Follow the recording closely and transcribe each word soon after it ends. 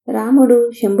రాముడు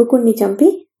శంభుకుణ్ణి చంపి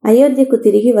అయోధ్యకు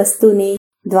తిరిగి వస్తూనే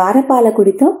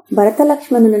ద్వారపాలకుడితో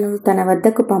భరతలక్ష్మణులను తన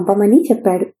వద్దకు పంపమని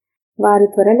చెప్పాడు. వారు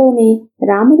త్వరలోనే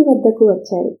రాముడి వద్దకు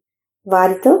వచ్చారు.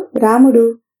 వారితో రాముడు,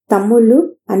 తమ్ముళ్ళు,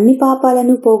 అన్ని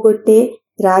పాపాలను పోగొట్టే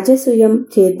రాజసూయం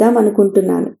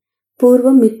చేద్దామనుకుంటున్నాను.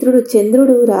 పూర్వం మిత్రుడు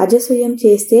చంద్రుడు రాజసూయం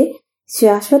చేస్తే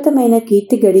శాశ్వతమైన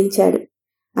కీర్తి గడించాడు.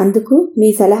 అందుకు నీ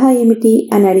సలహా ఏమిటి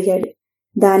అని అడిగాడు.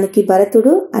 దానికి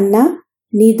భరతుడు, అన్నా,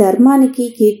 నీ ధర్మానికి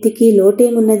కీర్తికి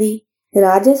లోటేమున్నది?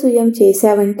 రాజసూయం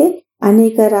చేశావంటే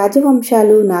అనేక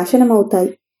రాజవంశాలు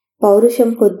నాశనమవుతాయి. పౌరుషం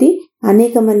కొద్దీ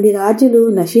అనేక మంది రాజులు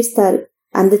నశిస్తారు.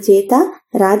 అందుచేత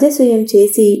రాజసూయం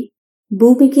చేసి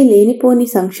భూమికి లేనిపోని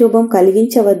సంక్షోభం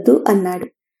కలిగించవద్దు అన్నాడు.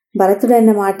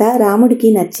 భరతుడన్న మాట రాముడికి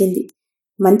నచ్చింది.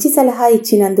 మంచి సలహా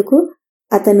ఇచ్చినందుకు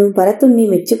అతను భరతుణ్ణి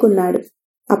మెచ్చుకున్నాడు.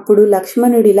 అప్పుడు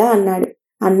లక్ష్మణుడిలా అన్నాడు,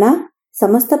 అన్నా,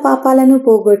 సమస్త పాపాలను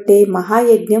పోగొట్టే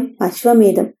మహాయజ్ఞం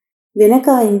అశ్వమేధం. వెనక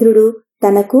ఇంద్రుడు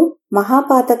తనకు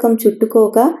మహాపాతకం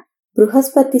చుట్టుకోగా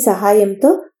బృహస్పతి సహాయంతో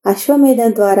అశ్వమేధం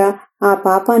ద్వారా ఆ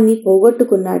పాపాన్ని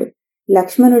పోగొట్టుకున్నాడు.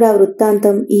 లక్ష్మణుడా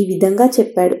వృత్తాంతం ఈ విధంగా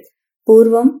చెప్పాడు.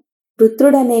 పూర్వం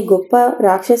వృత్రుడనే గొప్ప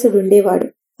రాక్షసుడుండేవాడు.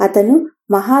 అతను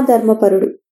మహాధర్మపరుడు,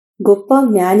 గొప్ప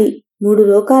జ్ఞాని. 3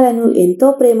 లోకాలను ఎంతో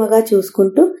ప్రేమగా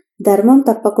చూసుకుంటూ ధర్మం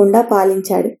తప్పకుండా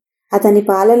పాలించాడు. అతని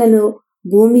పాలనలో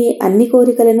భూమి అన్ని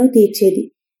కోరికలను తీర్చేది.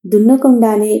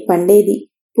 దున్నకుండానే పండేది.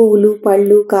 పువ్వులు,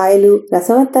 పళ్ళు, కాయలు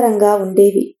రసవత్తరంగా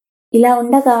ఉండేవి. ఇలా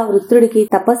ఉండగా వృత్రుడికి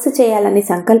తపస్సు చేయాలని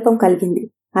సంకల్పం కలిగింది.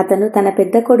 అతను తన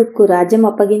పెద్ద కొడుక్కు రాజ్యం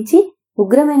అప్పగించి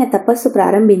ఉగ్రమైన తపస్సు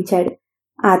ప్రారంభించాడు.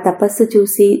 ఆ తపస్సు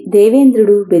చూసి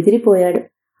దేవేంద్రుడు బెదిరిపోయాడు.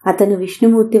 అతను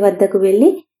విష్ణుమూర్తి వద్దకు వెళ్లి,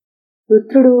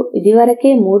 వృత్రుడు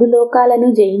ఇదివరకే 3 లోకాలను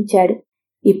జయించాడు.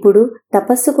 ఇప్పుడు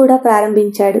తపస్సు కూడా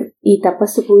ప్రారంభించాడు. ఈ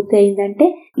తపస్సు పూర్తి అయిందంటే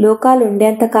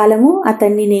లోకాలుండేంత కాలము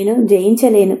అతన్ని నేను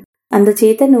జయించలేను.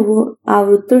 అందుచేత నువ్వు ఆ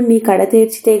వృత్రుణ్ణి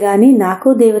కడతేర్చితే గాని నాకు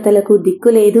దేవతలకు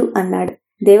దిక్కులేదు అన్నాడు.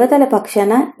 దేవతల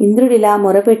పక్షాన ఇంద్రుడిలా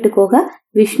మొరపెట్టుకోగా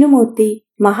విష్ణుమూర్తి,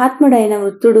 మహాత్ముడైన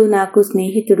వృత్రుడు నాకు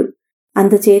స్నేహితుడు.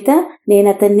 అందుచేత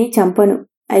నేనతన్ని చంపను.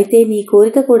 అయితే నీ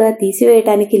కోరిక కూడా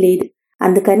తీసివేయటానికి లేదు.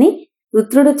 అందుకని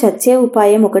వృత్రుడు చచ్చే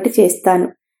ఉపాయం ఒకటి చేస్తాను.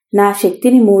 నా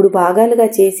శక్తిని 3 భాగాలుగా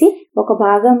చేసి ఒక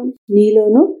భాగం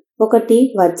నీలోను, ఒకటి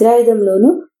వజ్రాయుధంలోను,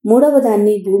 3వ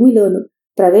దాన్ని భూమిలోను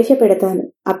ప్రవేశపెడతాను.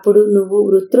 అప్పుడు నువ్వు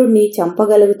వృత్రుణ్ణి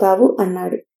చంపగలుగుతావు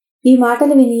అన్నాడు. ఈ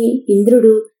మాటలు విని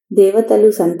ఇంద్రుడు, దేవతలు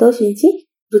సంతోషించి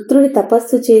వృత్రుడి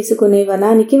తపస్సు చేసుకునే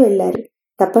వనానికి వెళ్లారు.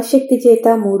 తపశ్శక్తి చేత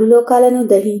 3 లోకాలను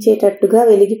దహించేటట్టుగా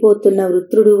వెలిగిపోతున్న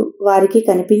వృత్రుడు వారికి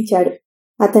కనిపించాడు.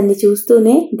 అతన్ని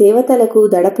చూస్తూనే దేవతలకు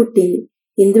దడ పుట్టింది.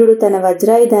 ఇంద్రుడు తన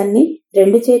వజ్రాయుధాన్ని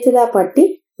 2 చేతులా పట్టి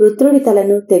వృత్రుడి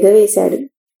తలను తెగవేశాడు.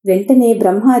 వెంటనే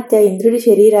బ్రహ్మహత్య ఇంద్రుడి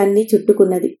శరీరాన్ని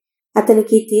చుట్టుకున్నది.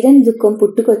 అతనికి తీరని దుఃఖం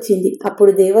పుట్టుకొచ్చింది.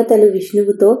 అప్పుడు దేవతలు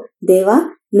విష్ణువుతో, దేవా,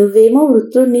 నువ్వేమో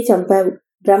వృత్రుడిని చంపావు,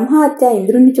 బ్రహ్మహత్య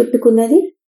ఇంద్రుణ్ణి చుట్టుకున్నది,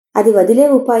 అది వదిలే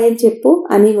ఉపాయం చెప్పు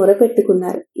అని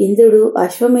మొరపెట్టుకున్నారు. ఇంద్రుడు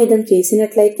అశ్వమేధం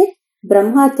చేసినట్లయితే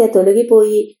బ్రహ్మహత్య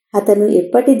తొలగిపోయి అతను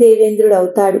ఎప్పటి దేవేంద్రుడు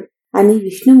అవుతాడు అని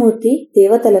విష్ణుమూర్తి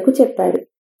దేవతలకు చెప్పాడు.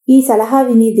 ఈ సలహా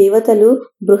విని దేవతలు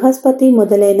బృహస్పతి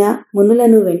మొదలైన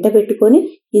మునులను వెంటబెట్టుకుని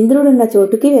ఇంద్రుడున్న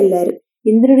చోటుకి వెళ్లారు.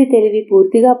 ఇంద్రుడి తెలివి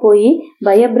పూర్తిగా పోయి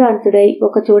భయభ్రాంతుడై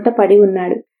ఒక చోట పడి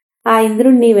ఉన్నాడు. ఆ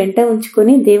ఇంద్రుణ్ణి వెంట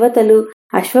ఉంచుకుని దేవతలు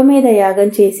అశ్వమేధ యాగం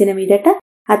చేసిన మీదట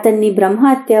అతన్ని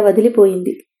బ్రహ్మహత్య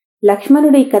వదిలిపోయింది.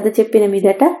 లక్ష్మణుడు ఈ కథ చెప్పిన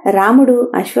మీదట రాముడు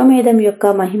అశ్వమేధం యొక్క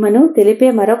మహిమను తెలిపే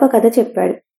మరొక కథ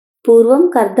చెప్పాడు. పూర్వం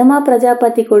కర్దమ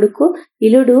ప్రజాపతి కొడుకు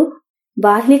ఇలుడు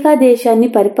బాహ్లికా దేశాన్ని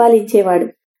పరిపాలించేవాడు.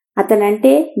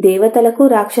 అతనంటే దేవతలకు,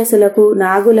 రాక్షసులకు,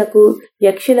 నాగులకు,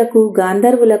 యక్షులకు,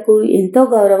 గాంధర్వులకు ఎంతో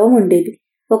గౌరవం ఉండేది.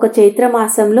 ఒక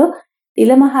చైత్రమాసంలో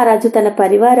ఇలమహారాజు తన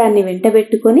పరివారాన్ని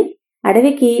వెంటబెట్టుకుని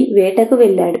అడవికి వేటకు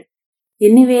వెళ్లాడు.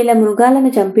 ఎన్ని వేల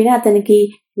మృగాలను చంపినా అతనికి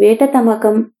వేట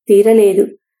తమకం తీరలేదు.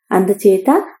 అందుచేత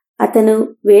అతను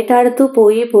వేటాడుతూ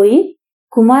పోయి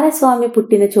కుమారస్వామి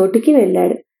పుట్టిన చోటుకి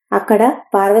వెళ్లాడు. అక్కడ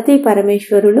పార్వతీ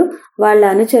పరమేశ్వరులు వాళ్ళ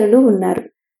అనుచరులు ఉన్నారు.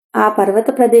 ఆ పర్వత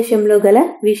ప్రదేశంలో గల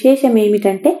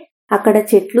విశేషమేమిటంటే అక్కడ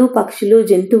చెట్లు, పక్షులు,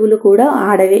 జంతువులు కూడా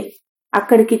ఆడవే.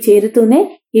 అక్కడికి చేరుతూనే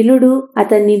ఇలుడు,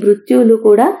 అతన్ని మృత్యువులు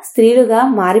కూడా స్త్రీలుగా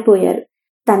మారిపోయారు.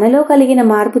 తనలో కలిగిన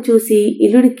మార్పు చూసి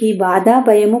ఇలుడికి బాధ,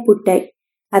 భయము పుట్టాయి.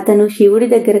 అతను శివుడి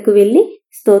దగ్గరకు వెళ్లి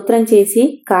స్తోత్రం చేసి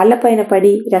కాళ్లపైన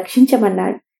పడి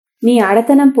రక్షించమన్నాడు. నీ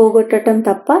ఆడతనం పోగొట్టడం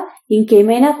తప్ప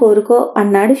ఇంకేమైనా కోరుకో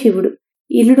అన్నాడు శివుడు.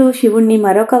 ఇలుడు శివుణ్ణి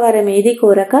మరొక వరమేదీ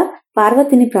కోరక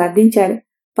పార్వతిని ప్రార్థించాడు.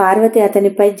 పార్వతి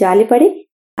అతనిపై జాలిపడి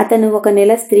అతను 1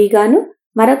 నెల స్త్రీగాను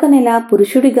మరొక నెల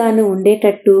పురుషుడిగాను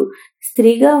ఉండేటట్టు,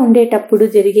 స్త్రీగా ఉండేటప్పుడు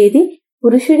జరిగేది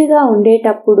పురుషుడిగా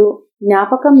ఉండేటప్పుడు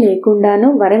జ్ఞాపకం లేకుండాను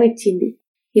వరమిచ్చింది.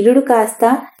 ఇలుడు కాస్త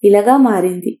ఇలగా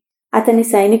మారింది. అతని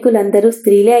సైనికులందరూ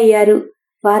స్త్రీలే అయ్యారు.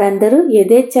 వారందరూ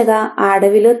యథేచ్ఛగా ఆ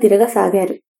అడవిలో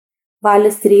తిరగసాగారు. వాళ్ళు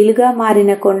స్త్రీలుగా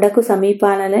మారిన కొండకు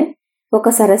సమీపాననే ఒక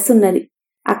సరస్సున్నది.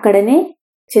 అక్కడనే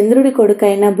చంద్రుడి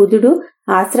కొడుకైన బుధుడు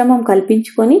ఆశ్రమం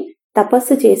కల్పించుకొని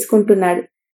తపస్సు చేసుకుంటున్నాడు.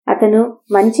 అతను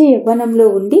మంచి యవ్వనంలో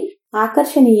ఉండి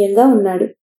ఆకర్షణీయంగా ఉన్నాడు.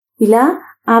 ఇలా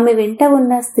ఆమె వెంట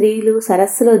ఉన్న స్త్రీలు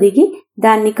సరస్సులో దిగి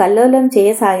దాన్ని కల్లోలం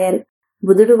చేయసాగారు.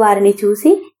 బుధుడు వారిని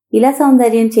చూసి ఇల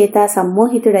సౌందర్యం చేత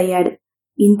సమ్మోహితుడయ్యాడు.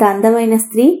 ఇంత అందమైన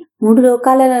స్త్రీ 3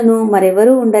 లోకాలలోనూ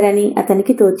మరెవరూ ఉండరని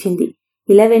అతనికి తోచింది.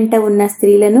 ఇల వెంట ఉన్న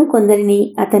స్త్రీలను కొందరిని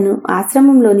అతను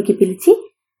ఆశ్రమంలోనికి పిలిచి,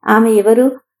 ఆమె ఎవరు,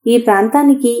 ఈ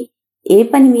ప్రాంతానికి ఏ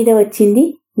పని మీద వచ్చింది,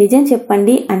 నిజం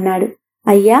చెప్పండి అన్నాడు.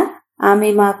 అయ్యా, ఆమె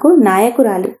మాకు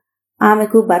నాయకురాలు.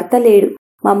 ఆమెకు భర్త లేడు.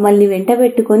 మమ్మల్ని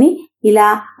వెంటబెట్టుకుని ఇలా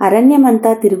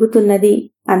అరణ్యమంతా తిరుగుతున్నది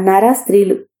అన్నారా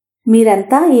స్త్రీలు.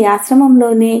 మీరంతా ఈ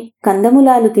ఆశ్రమంలోనే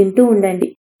కందమూలాలు తింటూ ఉండండి.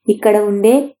 ఇక్కడ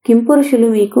ఉండే కింపురుషులు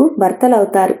మీకు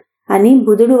భర్తలవుతారు అని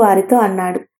బుధుడు వారితో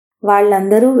అన్నాడు.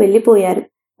 వాళ్లందరూ వెళ్ళిపోయారు.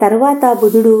 తరువాత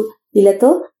బుధుడు ఇలతో,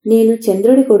 నేను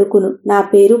చంద్రుడి కొడుకును, నా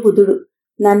పేరు బుధుడు.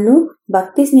 నన్ను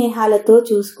భక్తి స్నేహాలతో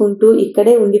చూసుకుంటూ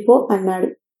ఇక్కడే ఉండిపో అన్నాడు.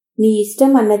 నీ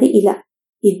ఇష్టం అన్నది ఇలా.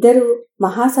 ఇద్దరూ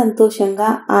మహాసంతోషంగా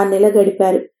ఆ నెల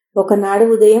గడిపారు. ఒకనాడు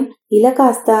ఉదయం ఇల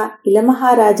కాస్త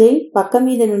ఇలమహారాజై పక్క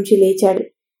మీద నుంచి లేచాడు.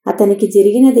 అతనికి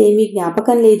జరిగినదేమీ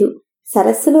జ్ఞాపకం లేదు.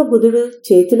 సరస్సులో బుధుడు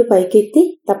చేతులు పైకెత్తి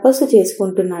తపస్సు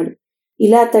చేసుకుంటున్నాడు.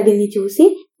 ఇలా అతడిని చూసి,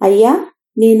 అయ్యా,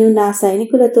 నేను నా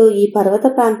సైనికులతో ఈ పర్వత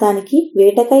ప్రాంతానికి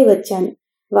వేటకై వచ్చాను.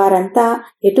 వారంతా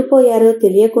ఎటుపోయారో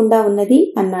తెలియకుండా ఉన్నది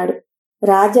అన్నాడు.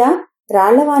 రాజా,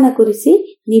 రాళ్లవాన కురిసి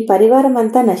నీ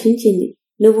పరివారమంతా నశించింది.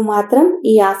 నువ్వు మాత్రం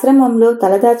ఈ ఆశ్రమంలో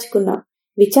తలదాచుకున్నావు.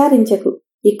 విచారించకు,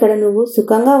 ఇక్కడ నువ్వు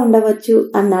సుఖంగా ఉండవచ్చు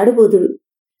అన్నాడు బుధుడు.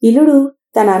 ఇలుడు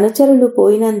తన అనుచరులు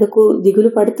పోయినందుకు దిగులు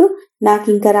పడుతూ,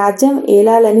 నాకింక రాజ్యం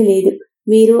ఏలాలని లేదు.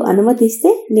 మీరు అనుమతిస్తే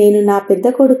నేను నా పెద్ద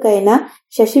కొడుకైన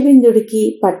శశిబిందుడికి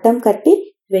పట్టం కట్టి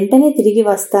వెంటనే తిరిగి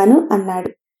వస్తాను అన్నాడు.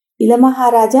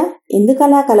 ఇలమహారాజా,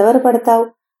 ఎందుకలా కలవరపడతావు?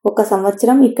 1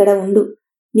 సంవత్సరం ఇక్కడ ఉండు.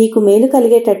 నీకు మేలు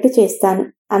కలిగేటట్టు చేస్తాను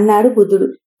అన్నాడు బుధుడు.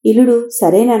 ఇలుడు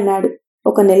సరేనన్నాడు.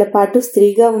 1 నెలపాటు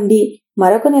స్త్రీగా ఉండి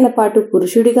మరొక నెలపాటు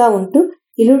పురుషుడిగా ఉంటూ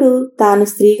ఇలుడు తాను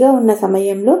స్త్రీగా ఉన్న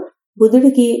సమయంలో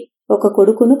బుధుడికి 1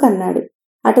 కొడుకును కన్నాడు.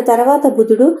 అటు తర్వాత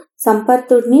బుధుడు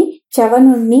సంపర్తుణ్ణి,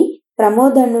 చవనుణ్ణి,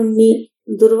 ప్రమోదనుణ్ణి,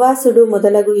 దుర్వాసుడు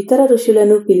మొదలగు ఇతర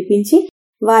ఋషులను పిలిపించి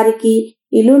వారికి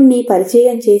ఇలుణ్ణి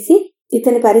పరిచయం చేసి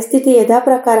ఇతని పరిస్థితి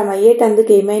యథాప్రకారం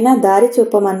అయ్యేటందుకు ఏమైనా దారి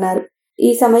చూపమన్నారు. ఈ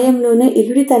సమయంలోనే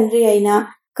ఇలుడి తండ్రి అయిన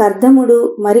కర్దముడు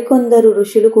మరికొందరు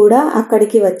ఋషులు కూడా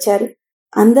అక్కడికి వచ్చారు.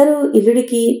 అందరూ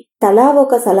ఇలుడికి తలా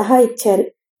 1 సలహా ఇచ్చారు.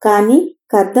 కాని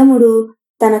కర్దముడు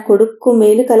తన కొడుక్కు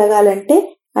మేలు కలగాలంటే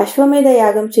అశ్వమేధ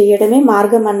యాగం చెయ్యడమే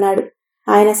మార్గమన్నాడు.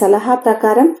 ఆయన సలహా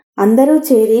ప్రకారం అందరూ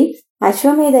చేరి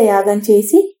అశ్వమేధ యాగం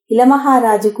చేసి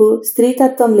ఇలమహారాజుకు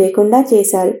స్త్రీతత్వం లేకుండా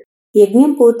చేశారు.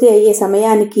 యజ్ఞం పూర్తి అయ్యే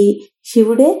సమయానికి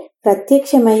శివుడే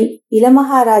ప్రత్యక్షమై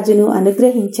ఇలమహారాజును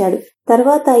అనుగ్రహించాడు.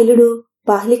 తర్వాత ఇలుడు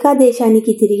బాహ్లికా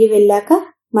దేశానికి తిరిగి వెళ్ళాక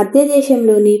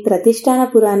మధ్యదేశంలోని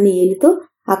ప్రతిష్టానపురాన్ని ఏలుతూ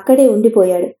అక్కడే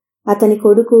ఉండిపోయాడు. అతని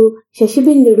కొడుకు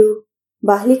శశిబిందుడు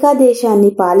బాహ్లికా దేశాన్ని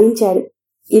పాలించాడు.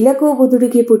 ఇలకు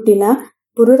బుధుడికి పుట్టిన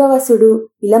పురురవసుడు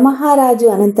ఇలమహారాజు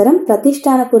అనంతరం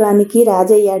ప్రతిష్టానపురానికి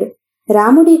రాజయ్యాడు.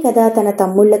 రాముడి కథ తన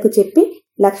తమ్ముళ్లకు చెప్పి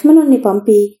లక్ష్మణుణ్ణి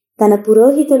పంపి తన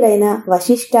పురోహితులైన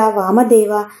వశిష్ఠ,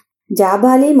 వామదేవ,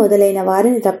 జాబాలి మొదలైన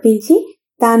వారిని రప్పించి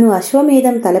తాను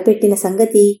అశ్వమేధం తలపెట్టిన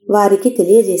సంగతి వారికి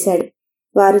తెలియజేశాడు.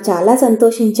 వారు చాలా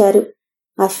సంతోషించారు.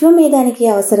 అశ్వమేధానికి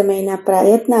అవసరమైన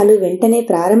ప్రయత్నాలు వెంటనే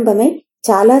ప్రారంభమై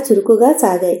చాలా చురుకుగా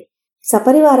సాగాయి.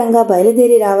 సపరివారంగా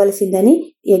బయలుదేరి రావలసిందని,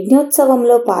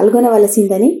 యజ్ఞోత్సవంలో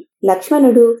పాల్గొనవలసిందని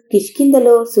లక్ష్మణుడు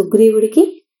కిష్కింధలో సుగ్రీవుడికి,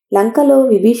 లంకలో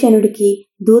విభీషణుడికి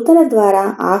దూతల ద్వారా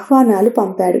ఆహ్వానాలు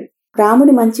పంపాడు.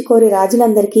 రాముడి మంచి కోరి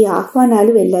రాజులందరికీ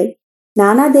ఆహ్వానాలు వెళ్లాయి.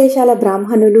 నానా దేశాల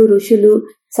బ్రాహ్మణులు, ఋషులు,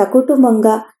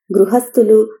 సకుటుంబంగా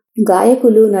గృహస్థులు,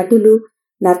 గాయకులు, నటులు,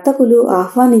 నర్తకులు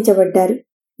ఆహ్వానించబడ్డారు.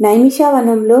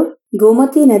 నైమిషావనంలో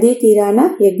గోమతీ నదీ తీరాన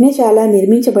యజ్ఞశాల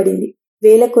నిర్మించబడింది.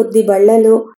 1000 కొద్ది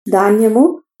బళ్లలో ధాన్యము,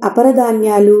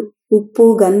 అపరధాన్యాలు, ఉప్పు,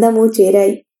 గంధము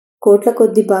చేరాయి. 1 కోట్ల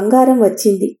కొద్ది బంగారం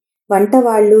వచ్చింది.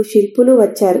 వంటవాళ్లు, శిల్పులు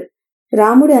వచ్చారు.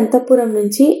 రాముడి అంతఃపురం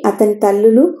నుంచి అతని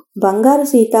తల్లులు బంగారు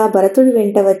సీత భరతుడి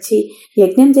వెంట వచ్చి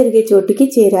యజ్ఞం జరిగే చోటికి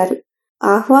చేరారు.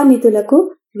 ఆహ్వానితులకు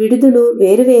విడుదలు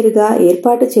వేరువేరుగా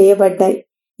ఏర్పాటు చేయబడ్డాయి.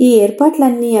 ఈ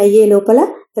ఏర్పాట్లన్నీ అయ్యే లోపల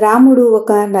రాముడు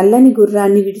ఒక నల్లని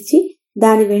గుర్రాన్ని విడిచి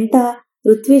దాని వెంట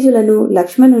ఋత్విజులను,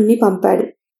 లక్ష్మణుణ్ణి పంపాడు.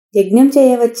 యజ్ఞం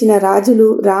చేయవచ్చిన రాజులు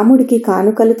రాముడికి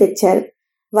కానుకలు తెచ్చారు.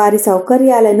 వారి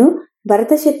సౌకర్యాలను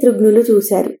భరతశత్రుఘ్నులు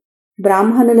చూశారు.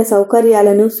 బ్రాహ్మణుల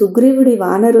సౌకర్యాలను సుగ్రీవుడి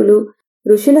వానరులు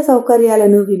ఋషుల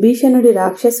సౌకర్యాలను విభీషణుడి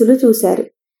రాక్షసులు చూశారు.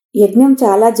 యజ్ఞం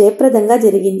చాలా జయప్రదంగా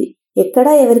జరిగింది.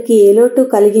 ఎక్కడా ఎవరికి ఏ లోటు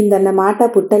కలిగిందన్న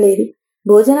మాట పుట్టలేదు.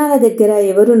 భోజనాల దగ్గర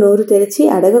ఎవరు నోరు తెరిచి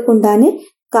అడగకుండానే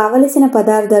కావలసిన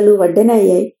పదార్థాలు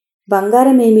వడ్డెనయ్యాయి.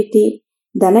 బంగారమేమిటి,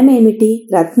 ధనమేమిటి,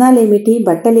 రత్నాలేమిటి,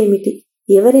 బట్టలేమిటి,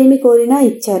 ఎవరేమి కోరినా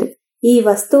ఇచ్చారు. ఈ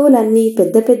వస్తువులన్నీ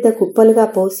పెద్ద పెద్ద కుప్పలుగా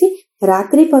పోసి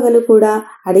రాత్రి పగలు కూడా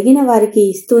అడిగిన వారికి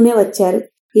ఇస్తూనే వచ్చారు.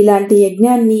 ఇలాంటి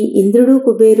యజ్ఞాన్ని ఇంద్రుడు,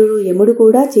 కుబేరుడు, యముడు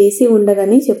కూడా చేసి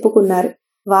ఉండరని చెప్పుకున్నారు.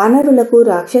 వానరులకు,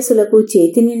 రాక్షసులకు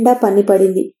చేతి నిండా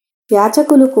పనిపడింది.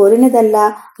 యాచకులు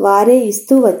కోరినదల్లా వారే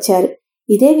ఇస్తూ వచ్చారు.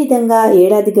 ఇదే విధంగా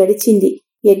ఏడాది గడిచింది.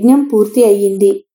 యజ్ఞం పూర్తి అయ్యింది.